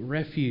me take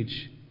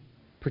refuge.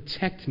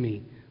 Protect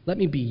me. Let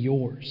me be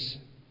yours.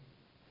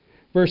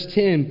 Verse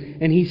 10,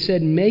 and he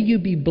said, may you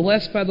be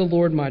blessed by the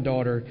Lord, my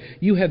daughter.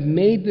 You have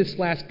made this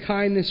last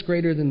kindness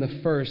greater than the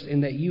first,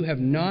 in that you have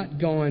not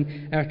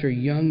gone after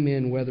young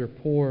men, whether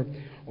poor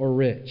or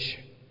rich.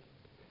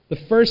 The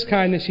first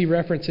kindness he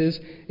references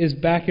is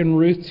back in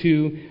Ruth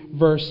 2,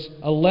 verse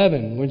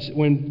 11,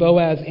 when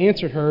Boaz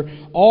answered her,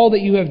 all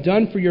that you have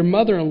done for your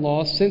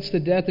mother-in-law since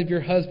the death of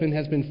your husband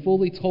has been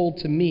fully told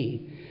to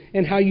me,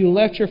 and how you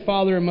left your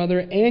father and mother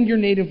and your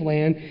native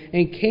land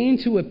and came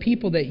to a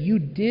people that you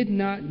did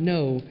not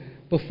know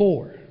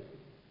before.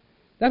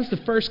 That's the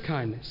first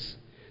kindness.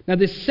 Now,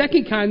 the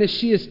second kindness,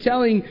 she is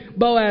telling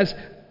Boaz,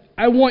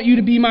 I want you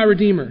to be my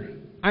redeemer.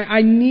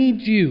 I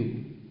need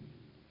you.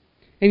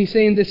 And he's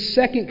saying this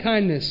second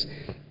kindness,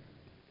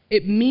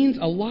 it means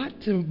a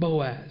lot to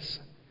Boaz.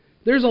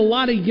 There's a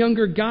lot of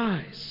younger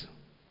guys.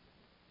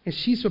 And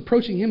she's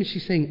approaching him and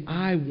she's saying,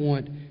 I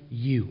want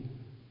you.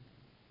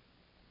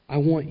 I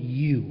want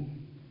you.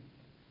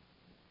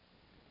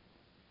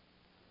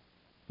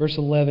 Verse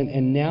 11,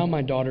 and now,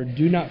 my daughter,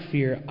 do not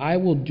fear. I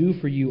will do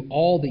for you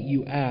all that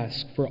you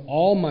ask, for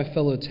all my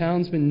fellow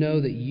townsmen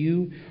know that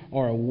you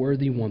are a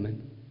worthy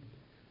woman.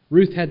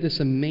 Ruth had this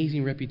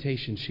amazing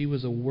reputation. She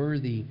was a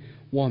worthy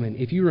woman.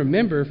 If you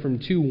remember from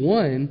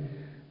 2:1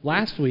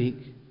 last week,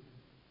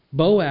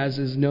 Boaz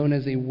is known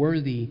as a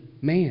worthy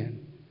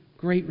man.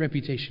 Great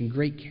reputation,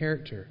 great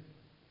character.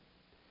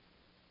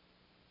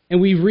 And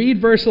we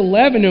read verse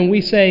 11 and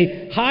we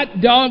say, hot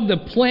dog, the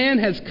plan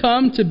has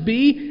come to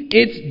be.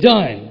 It's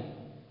done.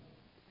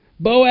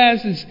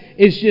 Boaz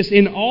is just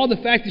in awe of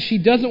the fact that she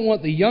doesn't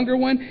want the younger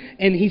one.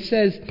 And he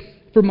says,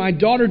 for my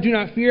daughter, do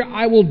not fear.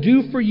 I will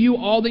do for you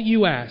all that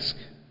you ask.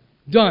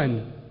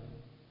 Done.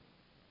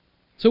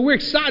 So we're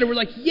excited. We're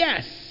like,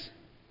 yes.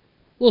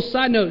 Little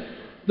side note,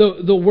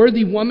 the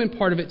worthy woman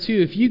part of it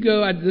too. If you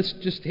go, this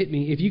just hit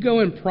me. If you go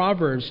in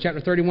Proverbs chapter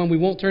 31, we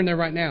won't turn there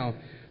right now.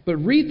 But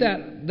read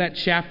that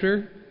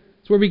chapter.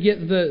 It's where we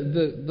get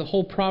the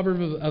whole proverb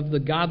of the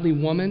godly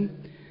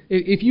woman.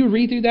 If you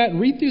read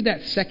through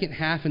that second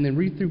half and then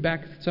read through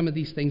back some of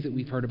these things that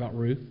we've heard about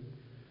Ruth.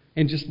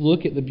 And just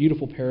look at the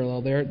beautiful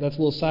parallel there. That's a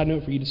little side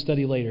note for you to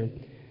study later.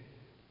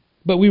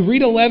 But we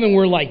read 11,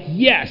 we're like,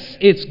 yes,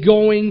 it's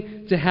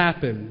going to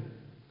happen.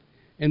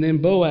 And then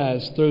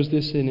Boaz throws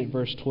this in at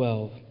verse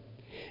 12.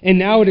 And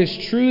now it is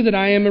true that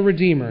I am a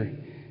redeemer,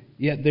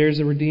 yet there's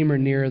a redeemer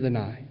nearer than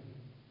I.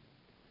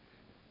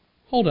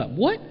 Hold up,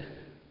 what?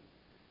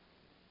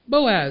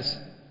 Boaz,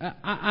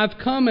 I've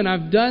come and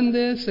I've done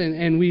this,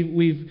 and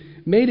we've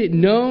made it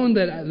known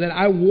that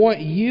I want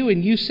you,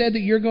 and you said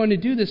that you're going to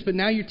do this, but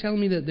now you're telling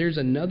me that there's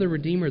another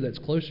Redeemer that's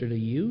closer to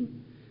you,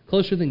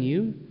 closer than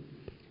you?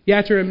 You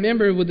have to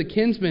remember with the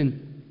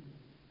kinsman,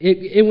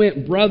 it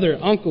went brother,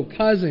 uncle,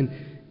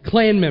 cousin,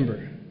 clan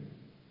member.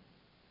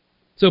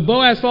 So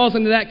Boaz falls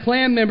into that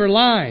clan member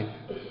line.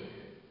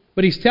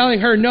 But he's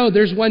telling her, no,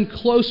 there's one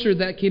closer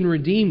that can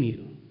redeem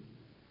you.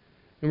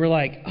 And we're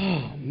like,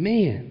 oh,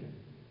 man.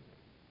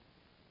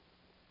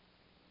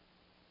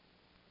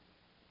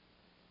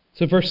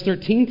 So verse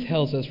 13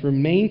 tells us,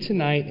 remain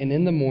tonight and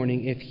in the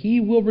morning. If he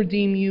will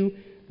redeem you,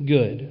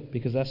 good,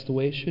 because that's the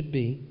way it should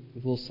be.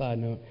 With a little side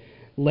note.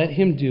 Let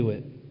him do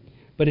it.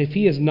 But if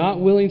he is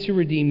not willing to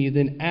redeem you,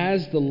 then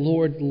as the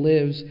Lord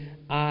lives,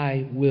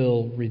 I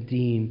will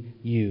redeem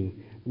you.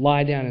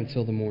 Lie down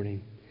until the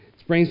morning.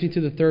 This brings me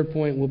to the third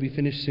point. We'll be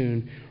finished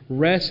soon.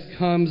 Rest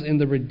comes in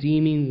the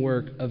redeeming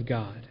work of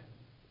God.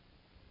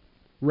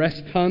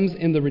 Rest comes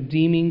in the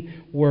redeeming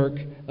work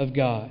of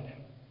God.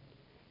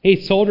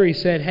 He told her, he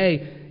said,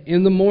 hey,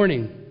 in the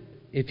morning,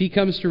 if he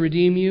comes to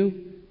redeem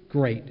you,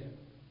 great.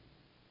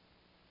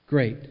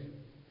 Great.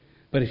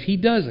 But if he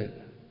doesn't,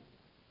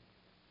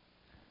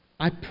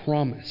 I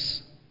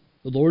promise,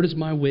 the Lord is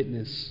my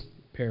witness,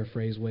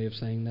 paraphrase way of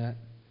saying that,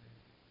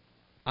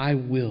 I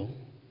will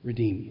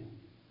redeem you.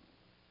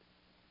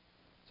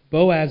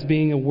 Boaz,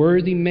 being a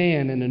worthy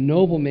man and a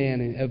noble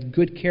man and of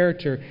good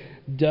character,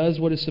 does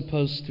what is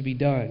supposed to be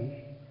done.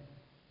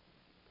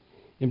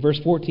 In verse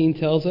 14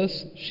 tells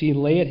us, she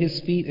lay at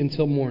his feet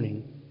until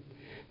morning,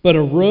 but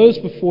arose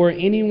before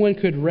anyone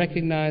could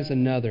recognize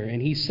another.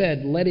 And he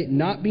said, let it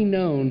not be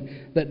known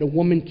that the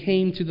woman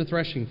came to the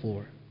threshing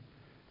floor.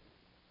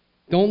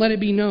 Don't let it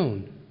be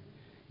known.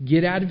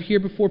 Get out of here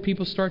before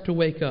people start to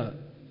wake up.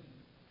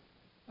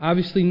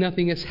 Obviously,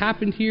 nothing has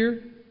happened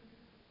here,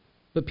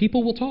 but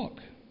people will talk.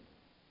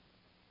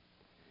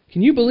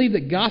 Can you believe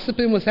that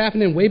gossiping was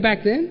happening way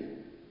back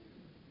then?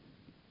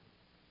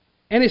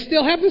 And it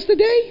still happens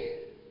today?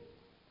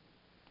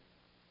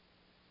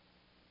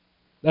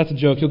 That's a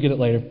joke. You'll get it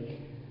later.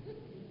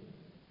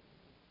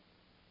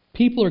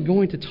 People are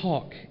going to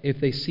talk if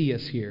they see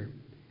us here.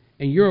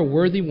 And you're a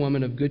worthy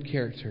woman of good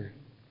character.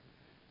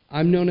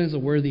 I'm known as a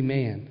worthy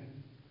man.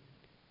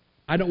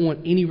 I don't want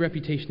any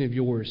reputation of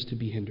yours to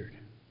be hindered.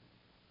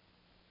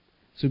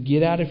 So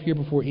get out of here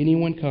before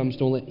anyone comes.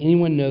 Don't let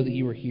anyone know that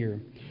you are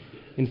here.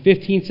 And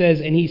 15 says,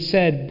 and he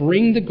said,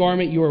 bring the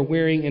garment you are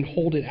wearing and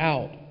hold it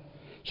out.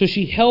 So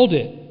she held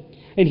it.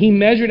 And he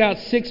measured out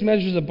 6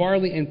 measures of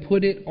barley and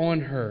put it on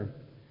her.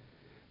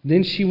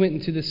 Then she went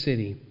into the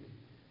city.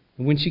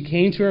 And when she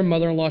came to her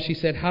mother-in-law, she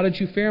said, how did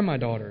you fare, my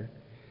daughter?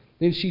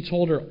 Then she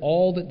told her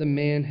all that the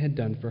man had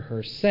done for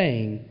her,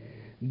 saying,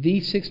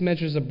 these 6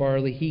 measures of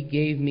barley he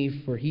gave me,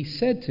 for he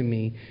said to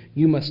me,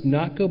 you must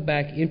not go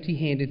back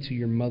empty-handed to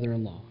your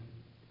mother-in-law.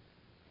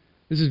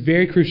 This is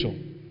very crucial.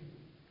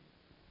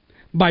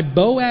 By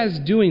Boaz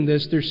doing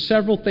this, there's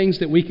several things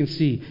that we can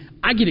see.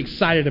 I get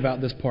excited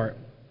about this part.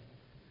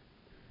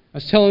 I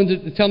was telling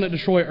it to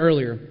Troy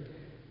earlier.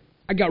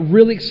 I got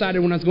really excited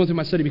when I was going through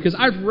my study because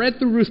I've read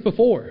through Ruth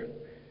before,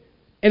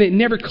 and it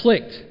never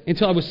clicked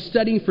until I was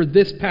studying for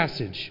this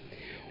passage.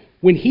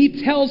 When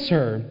he tells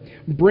her,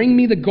 bring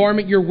me the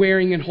garment you're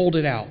wearing and hold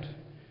it out,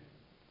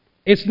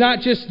 it's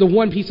not just the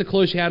one piece of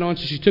clothes she had on,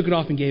 so she took it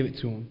off and gave it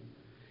to him.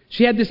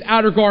 She had this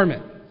outer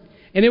garment,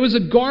 and it was a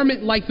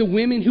garment like the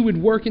women who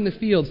would work in the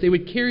fields. They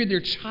would carry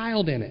their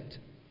child in it.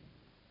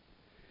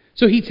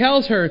 So he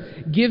tells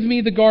her, give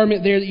me the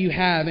garment there that you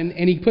have, and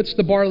he puts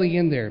the barley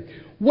in there.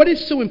 What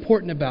is so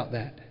important about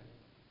that?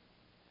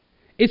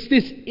 It's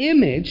this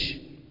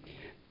image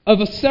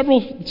of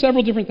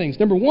several different things.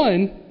 Number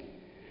one,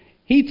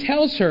 he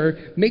tells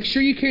her, make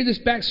sure you carry this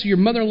back so your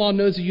mother-in-law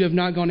knows that you have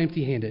not gone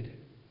empty-handed.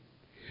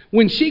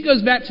 When she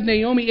goes back to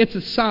Naomi, it's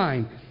a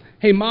sign.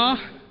 Hey, Ma,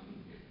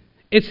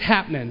 it's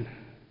happening.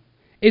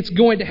 It's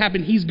going to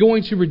happen. He's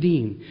going to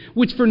redeem.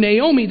 Which for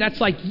Naomi,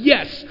 that's like,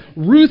 yes,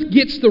 Ruth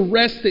gets the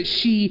rest that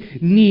she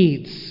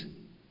needs.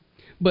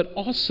 But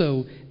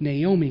also,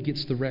 Naomi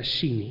gets the rest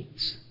she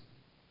needs.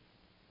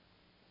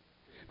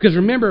 Because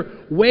remember,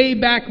 way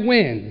back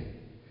when,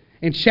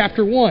 in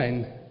chapter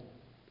 1,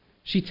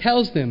 she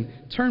tells them,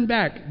 turn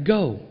back,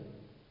 go,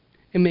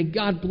 and may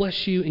God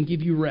bless you and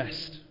give you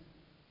rest.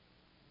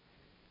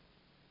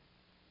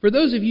 For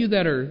those of you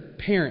that are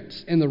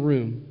parents in the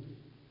room,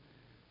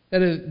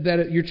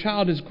 that your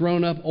child has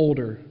grown up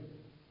older,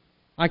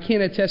 I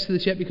can't attest to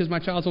this yet because my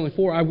child's only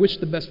 4. I wish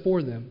the best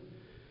for them.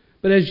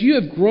 But as you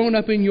have grown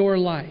up in your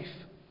life,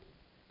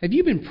 have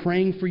you been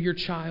praying for your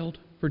child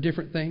for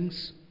different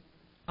things?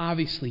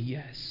 Obviously,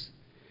 yes.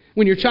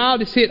 When your child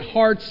has hit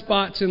hard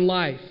spots in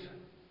life,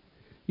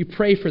 you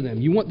pray for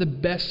them. You want the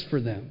best for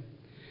them.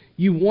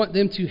 You want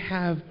them to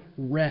have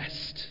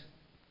rest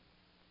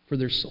for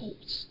their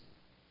souls.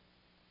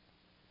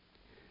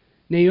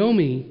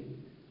 Naomi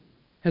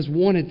has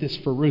wanted this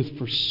for Ruth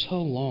for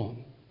so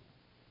long.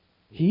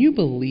 Can you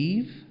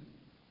believe,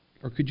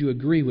 or could you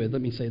agree with,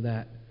 let me say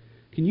that,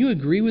 can you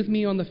agree with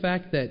me on the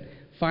fact that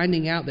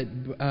finding out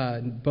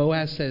that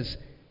Boaz says,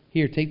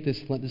 here, take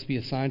this, let this be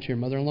a sign to your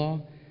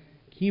mother-in-law,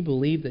 can you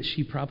believe that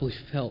she probably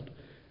felt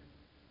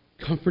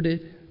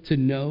comforted to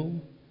know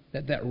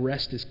that that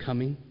rest is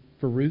coming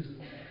for Ruth?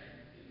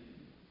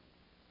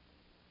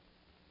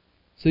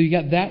 So you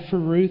got that for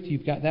Ruth,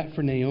 you've got that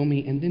for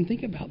Naomi, and then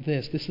think about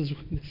this. This is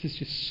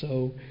just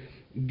so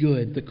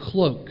good. The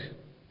cloak,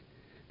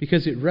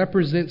 because it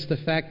represents the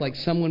fact like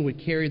someone would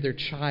carry their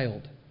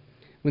child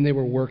when they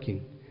were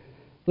working.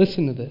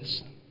 Listen to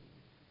this.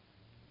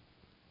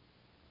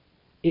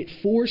 It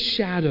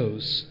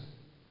foreshadows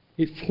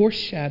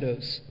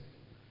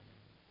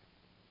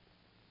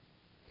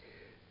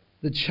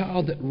the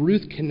child that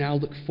Ruth can now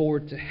look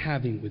forward to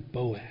having with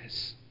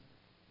Boaz.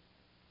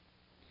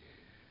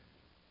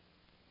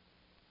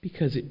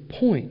 Because it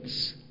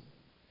points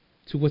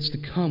to what's to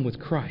come with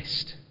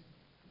Christ.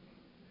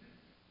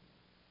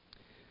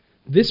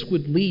 This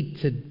would lead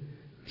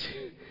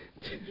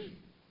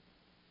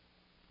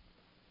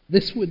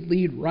this would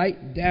lead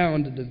right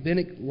down the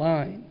Davidic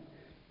line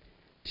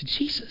to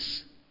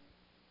Jesus.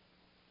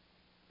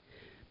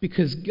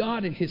 Because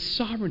God in His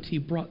sovereignty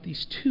brought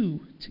these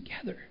two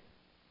together.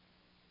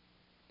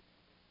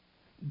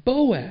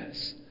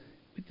 Boaz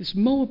with this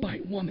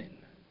Moabite woman.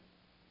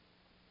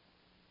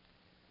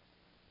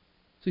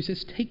 So he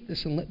says, take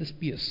this and let this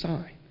be a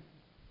sign.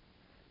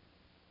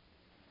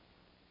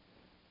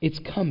 It's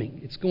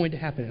coming. It's going to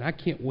happen. And I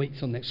can't wait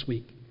till next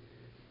week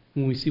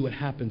when we see what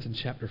happens in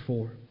chapter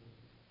 4.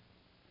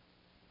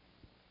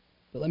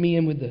 But let me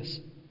end with this.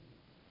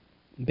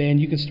 Ben,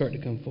 you can start to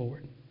come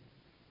forward.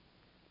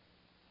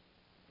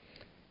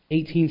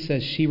 18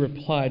 says, she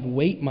replied,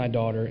 wait, my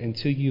daughter,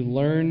 until you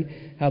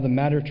learn how the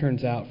matter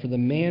turns out, for the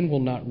man will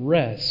not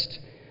rest,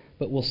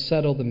 but will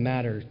settle the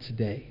matter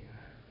today.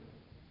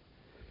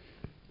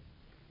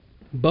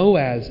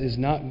 Boaz is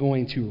not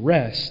going to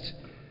rest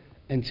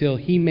until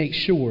he makes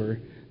sure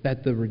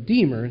that the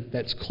Redeemer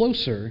that's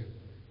closer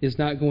is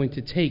not going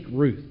to take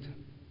Ruth.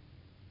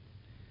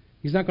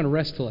 He's not going to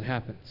rest till it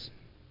happens.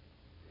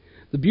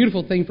 The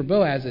beautiful thing for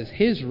Boaz is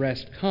his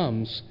rest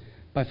comes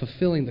by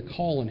fulfilling the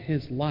call in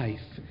his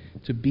life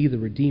to be the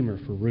Redeemer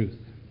for Ruth.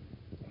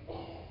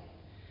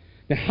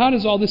 Now, how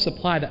does all this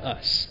apply to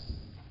us?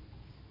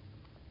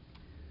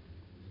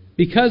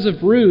 Because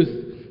of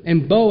Ruth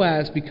and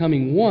Boaz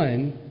becoming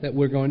one, that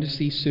we're going to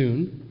see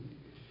soon,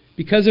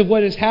 because of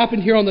what has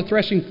happened here on the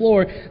threshing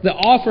floor, the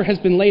offer has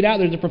been laid out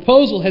there, the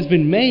proposal has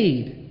been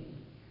made.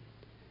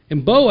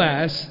 And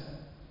Boaz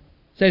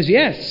says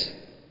yes.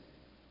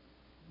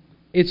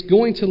 It's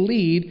going to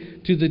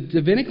lead to the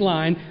Davidic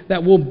line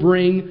that will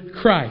bring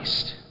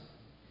Christ,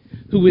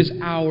 who is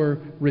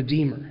our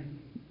Redeemer.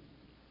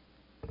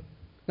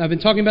 Now, I've been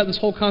talking about this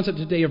whole concept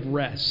today of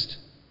rest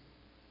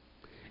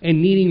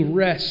and needing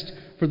rest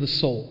for the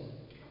soul.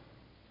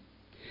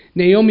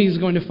 Naomi is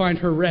going to find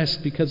her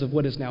rest because of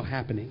what is now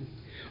happening.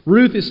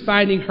 Ruth is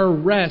finding her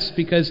rest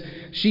because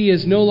she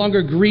is no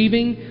longer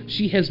grieving.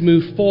 She has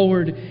moved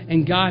forward,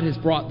 and God has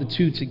brought the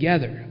two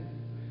together.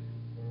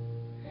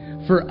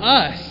 For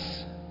us,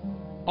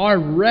 our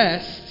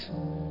rest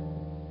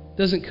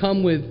doesn't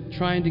come with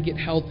trying to get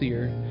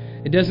healthier.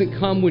 It doesn't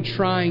come with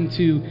trying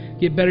to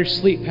get better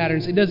sleep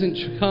patterns. It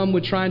doesn't come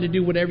with trying to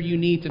do whatever you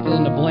need to fill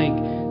in the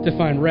blank to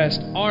find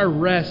rest. Our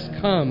rest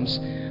comes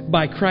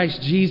by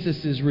Christ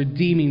Jesus'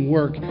 redeeming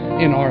work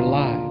in our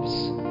lives.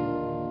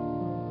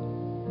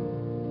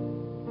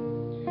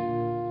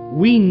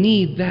 We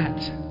need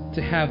that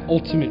to have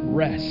ultimate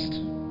rest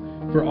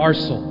for our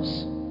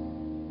souls.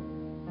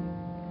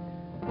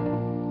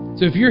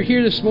 So if you're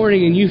here this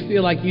morning and you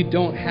feel like you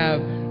don't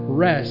have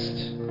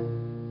rest,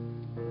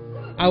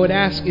 I would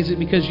ask, is it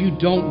because you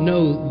don't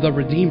know the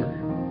Redeemer?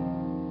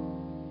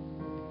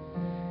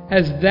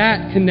 Has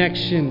that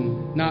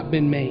connection not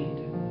been made?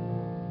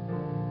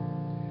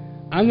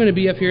 I'm going to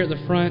be up here at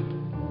the front.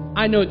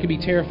 I know it can be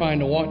terrifying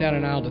to walk down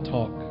an aisle to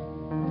talk.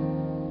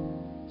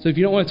 So if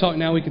you don't want to talk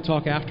now, we can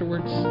talk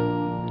afterwards.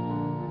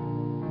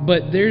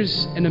 But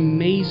there's an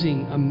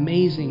amazing,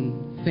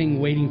 amazing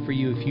thing waiting for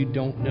you if you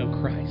don't know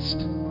Christ.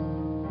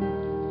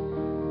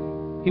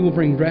 He will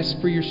bring rest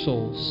for your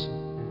souls.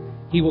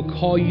 He will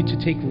call you to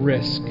take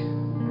risk,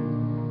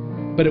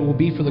 but it will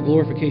be for the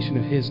glorification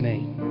of His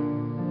name.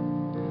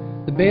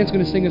 The band's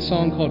going to sing a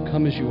song called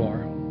Come As You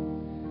Are.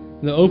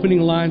 The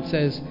opening line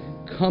says,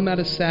 come out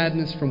of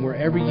sadness from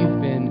wherever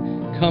you've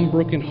been, come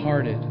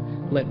brokenhearted,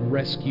 let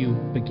rescue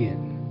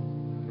begin.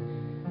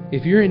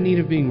 If you're in need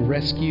of being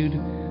rescued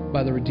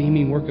by the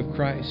redeeming work of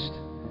Christ,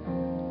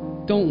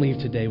 don't leave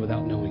today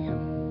without knowing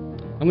Him.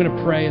 I'm going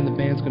to pray and the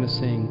band's going to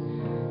sing,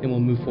 and we'll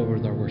move forward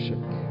with our worship.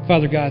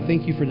 Father God,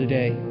 thank you for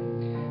today.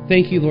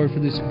 Thank you, Lord, for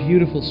this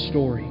beautiful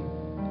story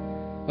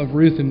of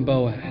Ruth and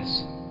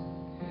Boaz.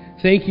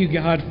 Thank you,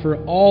 God, for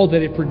all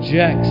that it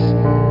projects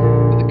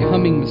for the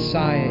coming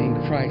Messiah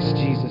in Christ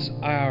Jesus,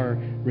 our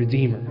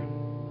Redeemer.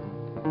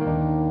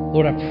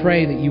 Lord, I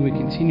pray that you would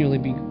continually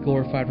be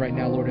glorified right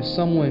now, Lord. If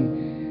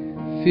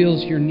someone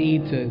feels your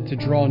need to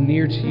draw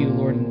near to you,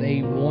 Lord, and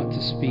they want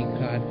to speak,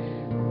 God,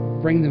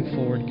 bring them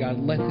forward, God.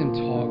 Let them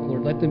talk,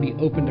 Lord. Let them be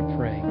open to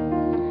pray.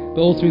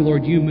 But ultimately,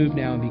 Lord, you move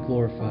now and be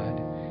glorified.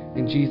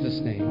 In Jesus'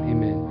 name,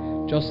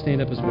 amen. Just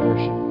stand up as we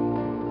worship.